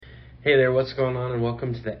Hey there, what's going on? And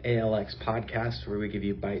welcome to the ALX podcast, where we give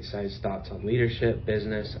you bite-sized thoughts on leadership,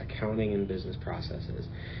 business, accounting, and business processes.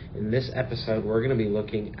 In this episode, we're going to be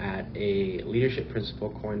looking at a leadership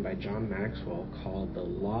principle coined by John Maxwell called the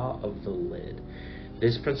Law of the Lid.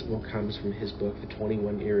 This principle comes from his book, The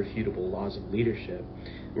 21 Irrefutable Laws of Leadership.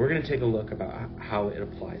 We're going to take a look about how it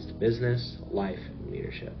applies to business, life, and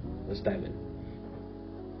leadership. Let's dive in.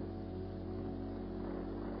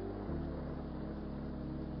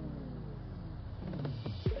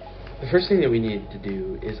 The first thing that we need to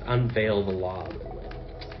do is unveil the law of the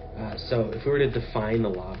lid. So if we were to define the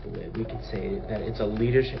law of the lid, we could say that it's a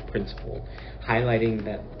leadership principle highlighting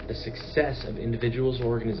that the success of individuals or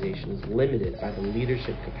organizations is limited by the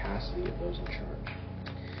leadership capacity of those in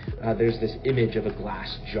charge. There's this image of a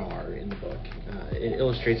glass jar in the book. It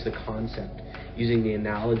illustrates the concept using the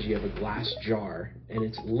analogy of a glass jar and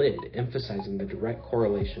its lid, emphasizing the direct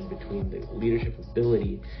correlation between the leadership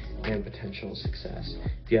ability and potential success.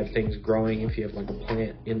 If you have things growing, if you have like a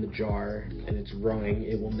plant in the jar and it's growing,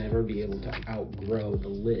 it will never be able to outgrow the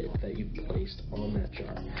lid that you've placed on that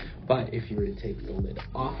jar. But if you were to take the lid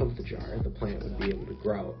off of the jar, the plant would be able to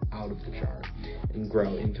grow out of the jar and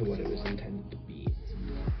grow into what it was intended to be.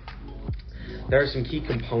 There are some key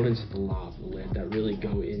components of the law of the lid that really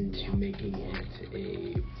go into making it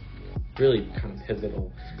a really kind of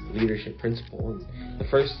pivotal leadership principle. And the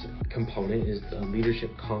first component is the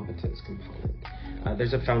leadership competence component.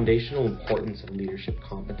 There's a foundational importance of leadership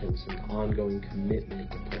competence and ongoing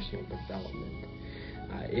commitment to personal development.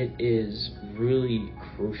 It is really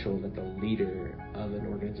crucial that the leader of an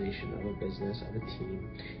organization, of a business, of a team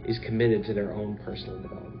is committed to their own personal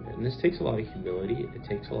development. And this takes a lot of humility. It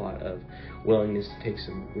takes a lot of willingness to take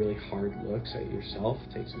some really hard looks at yourself,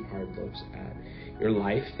 take some hard looks at your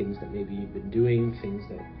life, things that maybe you've been doing, things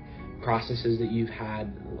that processes that you've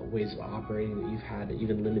had, ways of operating that you've had,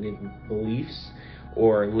 even limiting beliefs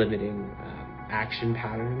or limiting action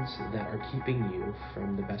patterns that are keeping you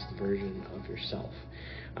from the best version of yourself.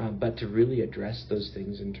 But to really address those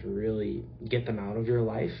things and to really get them out of your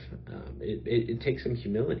life, it takes some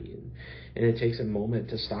humility and it takes a moment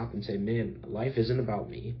to stop and say, man, life isn't about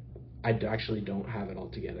me. I actually don't have it all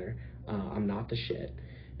together. I'm not the shit.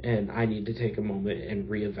 And I need to take a moment and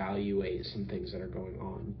reevaluate some things that are going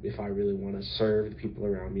on if I really want to serve the people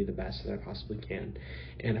around me the best that I possibly can,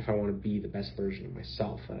 and if I want to be the best version of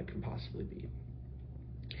myself that I can possibly be.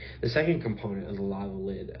 The second component of the law of the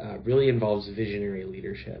lid really involves visionary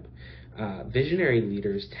leadership. Visionary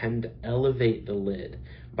leaders tend to elevate the lid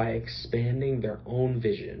by expanding their own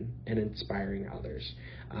vision and inspiring others.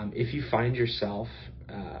 If you find yourself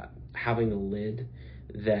having a lid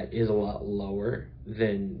that is a lot lower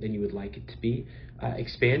than you would like it to be,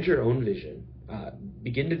 expand your own vision.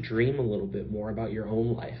 Begin to dream a little bit more about your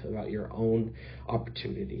own life, about your own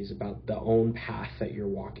opportunities, about the own path that you're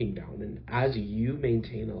walking down. And as you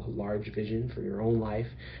maintain a large vision for your own life,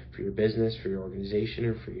 for your business, for your organization,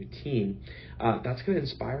 or for your team, that's going to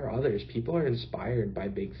inspire others. People are inspired by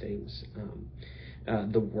big things.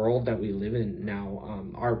 The world that we live in now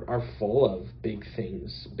are full of big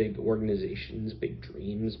things, big organizations, big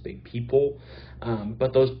dreams, big people.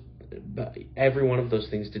 But every one of those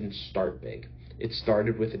things didn't start big. It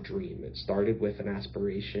started with a dream. It started with an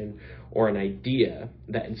aspiration or an idea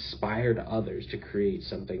that inspired others to create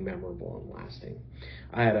something memorable and lasting.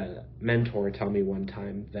 I had a mentor tell me one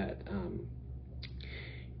time that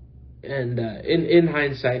in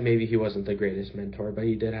hindsight, maybe he wasn't the greatest mentor, but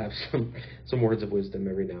he did have some words of wisdom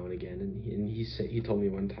every now and again. And he told me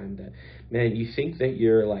one time that, man, you think that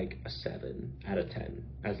you're like a 7 out of 10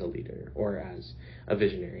 as a leader or as a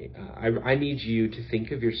visionary. I need you to think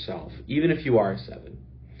of yourself, even if you are a 7,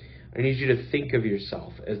 I need you to think of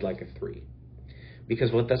yourself as like a 3.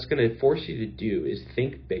 Because what that's going to force you to do is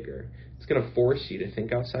think bigger. It's going to force you to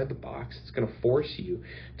think outside the box. It's going to force you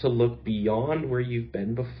to look beyond where you've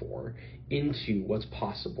been before into what's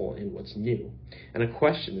possible and what's new. And a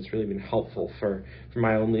question that's really been helpful for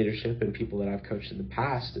my own leadership and people that I've coached in the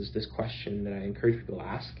past is this question that I encourage people to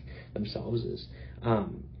ask themselves is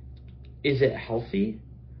it healthy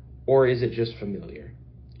or is it just familiar?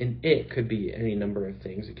 And it could be any number of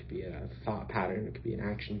things. It could be a thought pattern. It could be an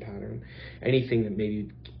action pattern. Anything that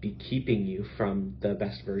maybe be keeping you from the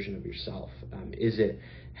best version of yourself. Is it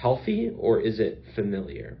healthy or is it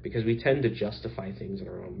familiar? Because we tend to justify things in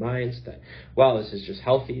our own minds that, well, this is just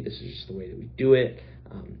healthy. This is just the way that we do it.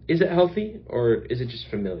 Is it healthy or is it just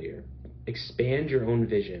familiar? Expand your own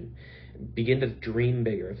vision. Begin to dream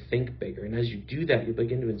bigger, think bigger. And as you do that, you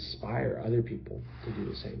begin to inspire other people to do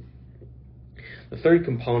the same. The third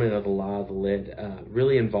component of the law of the lid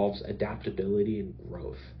really involves adaptability and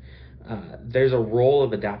growth. There's a role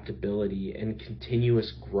of adaptability and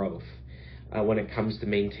continuous growth when it comes to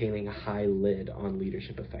maintaining a high lid on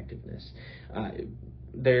leadership effectiveness.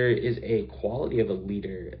 There is a quality of a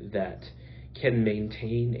leader that can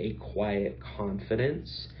maintain a quiet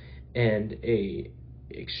confidence and a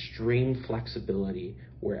extreme flexibility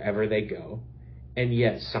wherever they go, and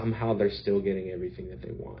yet somehow they're still getting everything that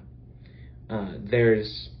they want.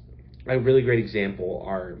 There's a really great example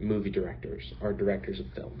are movie directors, or directors of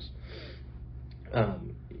films.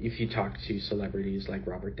 If you talk to celebrities like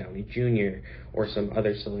Robert Downey Jr. or some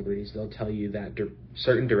other celebrities, they'll tell you that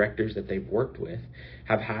certain directors that they've worked with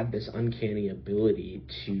have had this uncanny ability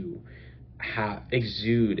to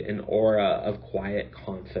exude an aura of quiet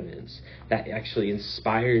confidence that actually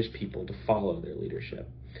inspires people to follow their leadership.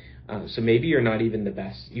 So maybe you're not even the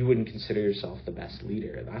best, you wouldn't consider yourself the best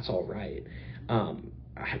leader. That's all right.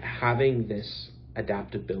 Having this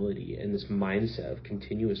adaptability and this mindset of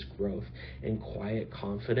continuous growth and quiet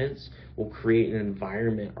confidence will create an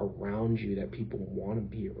environment around you that people want to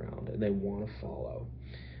be around and they want to follow.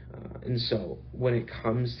 And so when it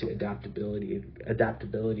comes to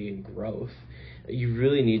adaptability and growth, you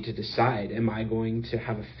really need to decide, am I going to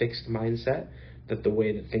have a fixed mindset that the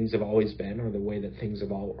way that things have always been or the way that things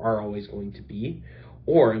are always going to be?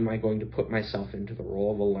 Or am I going to put myself into the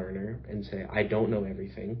role of a learner and say, I don't know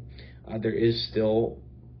everything. There is still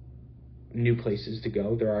new places to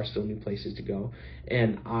go. There are still new places to go.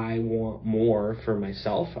 And I want more for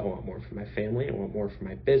myself. I want more for my family. I want more for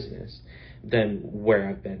my business than where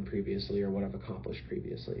I've been previously or what I've accomplished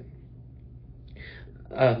previously.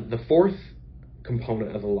 The fourth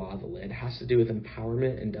component of the law of the lid has to do with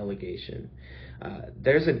empowerment and delegation.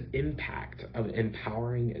 There's an impact of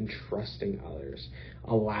empowering and trusting others,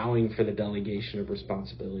 allowing for the delegation of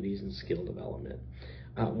responsibilities and skill development.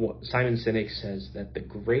 Simon Sinek says that the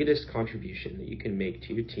greatest contribution that you can make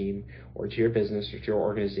to your team or to your business or to your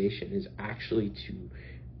organization is actually to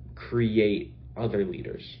create other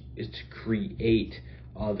leaders, is to create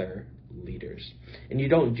other leaders. And you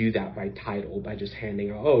don't do that by title, by just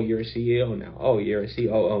handing out, oh, you're a CEO now, oh, you're a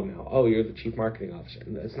COO now, oh, you're the chief marketing officer.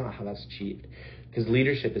 And that's not how that's achieved. Because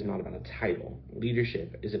leadership is not about a title.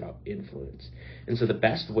 Leadership is about influence. And so the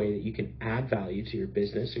best way that you can add value to your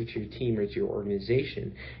business or to your team or to your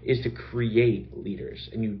organization is to create leaders.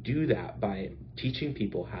 And you do that by teaching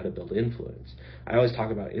people how to build influence. I always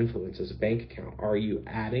talk about influence as a bank account. Are you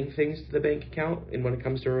adding things to the bank account when it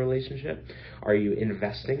comes to a relationship? Are you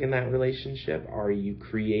investing in that relationship? Are you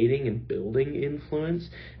creating and building influence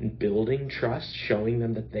and building trust, showing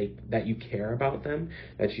them that you care about them,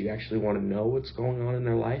 that you actually want to know what's going on in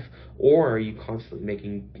their life? Or are you constantly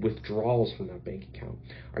making withdrawals from that bank account?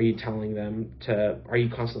 Are you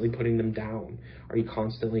constantly putting them down? Are you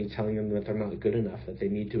constantly telling them that they're not good enough, that they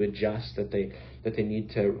need to adjust, that they need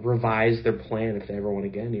to revise their plan if they ever want to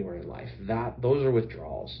get anywhere in life? Those are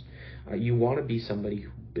withdrawals. You want to be somebody who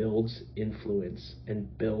builds influence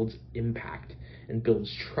and builds impact and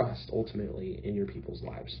builds trust ultimately in your people's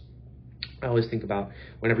lives. I always think about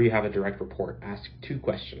whenever you have a direct report, ask two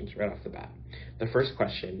questions right off the bat. The first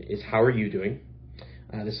question is, how are you doing?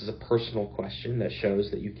 This is a personal question that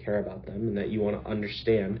shows that you care about them and that you want to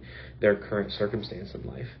understand their current circumstance in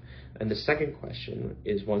life. And the second question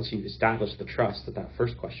is, once you've established the trust that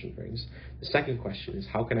first question brings, the second question is,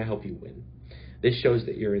 how can I help you win? This shows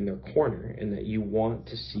that you're in their corner and that you want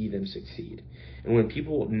to see them succeed. And when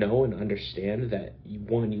people know and understand that,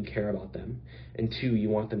 one, you care about them, and two, you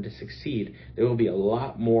want them to succeed, they will be a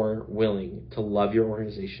lot more willing to love your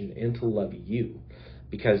organization and to love you,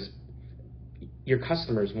 because your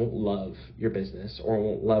customers won't love your business or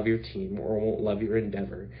won't love your team or won't love your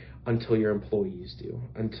endeavor until your employees do,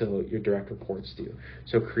 until your direct reports do.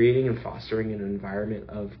 So creating and fostering an environment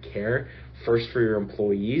of care, first for your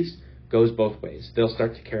employees, goes both ways. They'll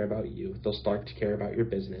start to care about you. They'll start to care about your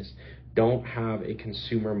business. Don't have a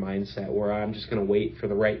consumer mindset where I'm just going to wait for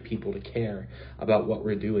the right people to care about what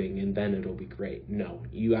we're doing and then it'll be great. No,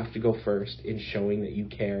 you have to go first in showing that you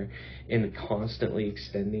care and constantly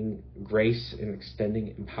extending grace and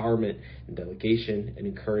extending empowerment and delegation and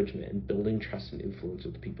encouragement and building trust and influence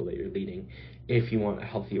with the people that you're leading if you want a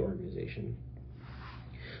healthy organization.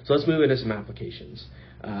 So let's move into some applications.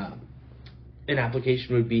 An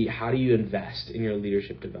application would be, how do you invest in your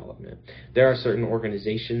leadership development? There are certain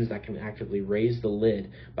organizations that can actively raise the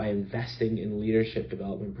lid by investing in leadership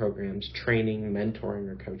development programs, training, mentoring,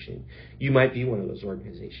 or coaching. You might be one of those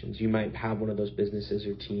organizations. You might have one of those businesses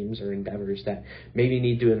or teams or endeavors that maybe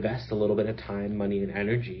need to invest a little bit of time, money, and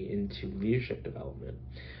energy into leadership development.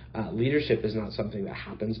 Leadership is not something that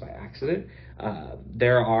happens by accident.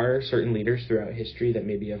 There are certain leaders throughout history that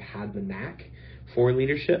maybe have had the knack for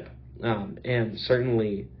leadership, And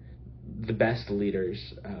certainly the best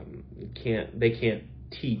leaders can't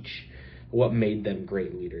teach what made them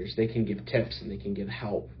great leaders. They can give tips and they can give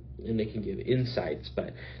help and they can give insights,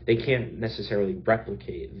 but they can't necessarily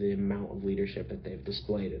replicate the amount of leadership that they've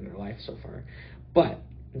displayed in their life so far. But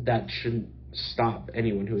that shouldn't stop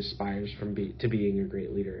anyone who aspires to being a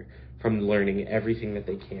great leader from learning everything that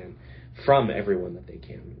they can from everyone that they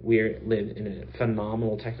can. We live in a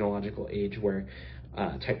phenomenal technological age where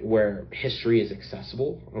history is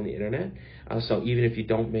accessible on the internet. So even if you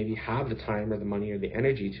don't maybe have the time or the money or the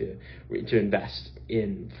energy to invest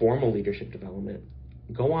in formal leadership development,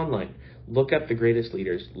 go online, look up the greatest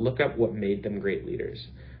leaders, look up what made them great leaders.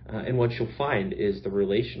 And what you'll find is the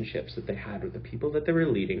relationships that they had with the people that they were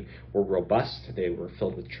leading were robust, they were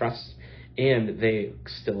filled with trust, and they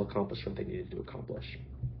still accomplished what they needed to accomplish.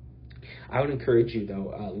 I would encourage you,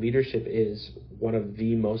 though, leadership is one of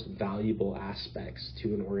the most valuable aspects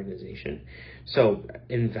to an organization. So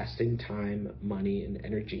investing time, money, and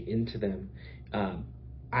energy into them,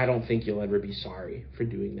 I don't think you'll ever be sorry for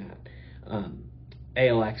doing that.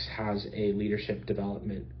 ALX has a leadership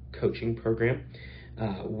development coaching program.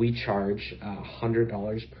 We charge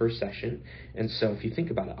 $100 per session. And so if you think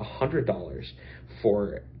about it, $100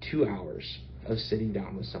 for 2 hours of sitting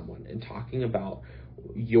down with someone and talking about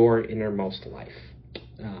your innermost life.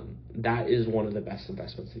 That is one of the best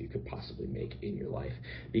investments that you could possibly make in your life,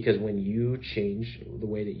 because when you change the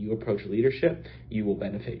way that you approach leadership, you will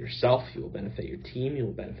benefit yourself, you will benefit your team, you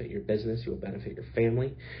will benefit your business, you will benefit your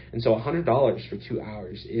family. And so $100 for 2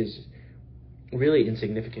 hours is really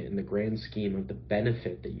insignificant in the grand scheme of the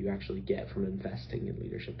benefit that you actually get from investing in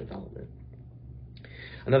leadership development.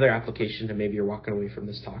 Another application that maybe you're walking away from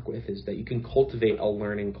this talk with is that you can cultivate a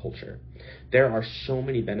learning culture. There are so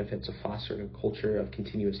many benefits of fostering a culture of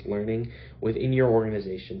continuous learning within your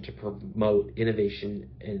organization to promote innovation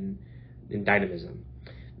and dynamism.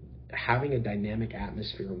 Having a dynamic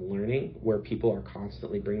atmosphere of learning where people are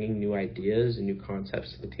constantly bringing new ideas and new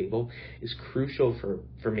concepts to the table is crucial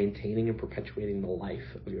for maintaining and perpetuating the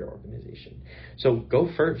life of your organization. So go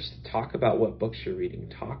first. Talk about what books you're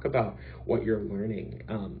reading. Talk about what you're learning.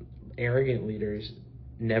 Arrogant leaders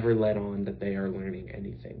never let on that they are learning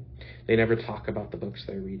anything. They never talk about the books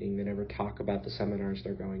they're reading. They never talk about the seminars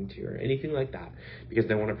they're going to or anything like that, because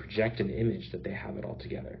they want to project an image that they have it all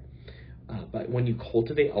together. But when you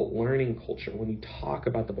cultivate a learning culture, when you talk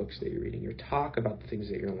about the books that you're reading, you talk about the things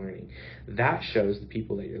that you're learning, that shows the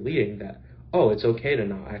people that you're leading that, oh, it's okay to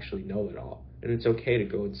not actually know it all. And it's okay to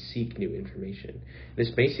go and seek new information. This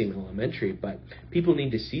may seem elementary, but people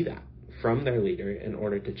need to see that from their leader in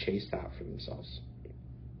order to chase that for themselves.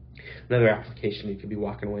 Another application you could be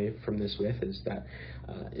walking away from this with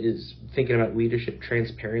is thinking about leadership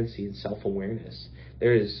transparency and self-awareness.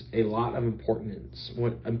 There is a lot of importance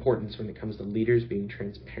when it comes to leaders being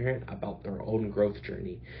transparent about their own growth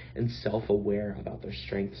journey and self-aware about their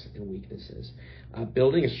strengths and weaknesses.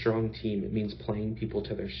 Building a strong team, it means playing people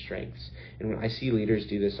to their strengths. And when I see leaders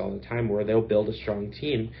do this all the time, where they'll build a strong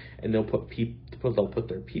team and they'll put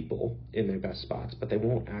their people in their best spots, but they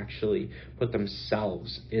won't actually put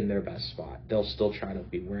themselves in their best spot. They'll still try to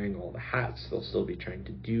be wearing all the hats. They'll still be trying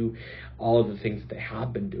to do all of the things that they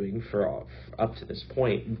have been doing for up to this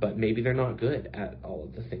point, but maybe they're not good at all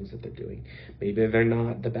of the things that they're doing. Maybe they're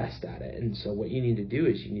not the best at it. And so what you need to do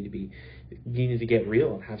is you need to get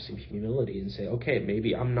real and have some humility and say, okay,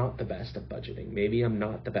 maybe I'm not the best at budgeting. Maybe I'm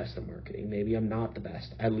not the best at marketing. Maybe I'm not the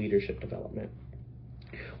best at leadership development.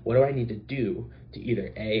 What do I need to do to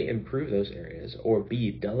either A, improve those areas, or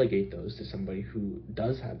B, delegate those to somebody who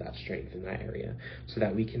does have that strength in that area, so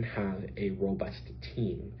that we can have a robust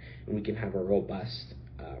team and we can have a robust,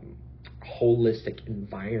 holistic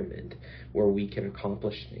environment where we can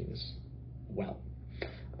accomplish things well.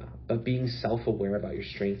 But being self-aware about your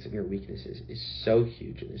strengths and your weaknesses is so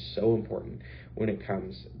huge and is so important when it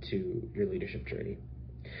comes to your leadership journey.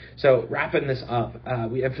 So wrapping this up,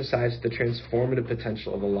 we emphasize the transformative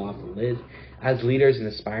potential of the law of the lid. As leaders and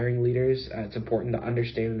aspiring leaders, it's important to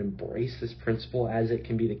understand and embrace this principle, as it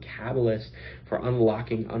can be the catalyst for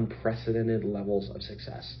unlocking unprecedented levels of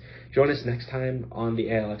success. Join us next time on the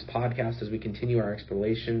ALX podcast as we continue our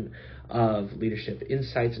exploration of leadership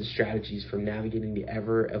insights and strategies for navigating the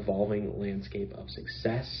ever-evolving landscape of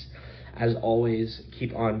success. As always,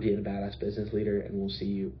 keep on being a badass business leader, and we'll see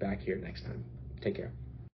you back here next time. Take care.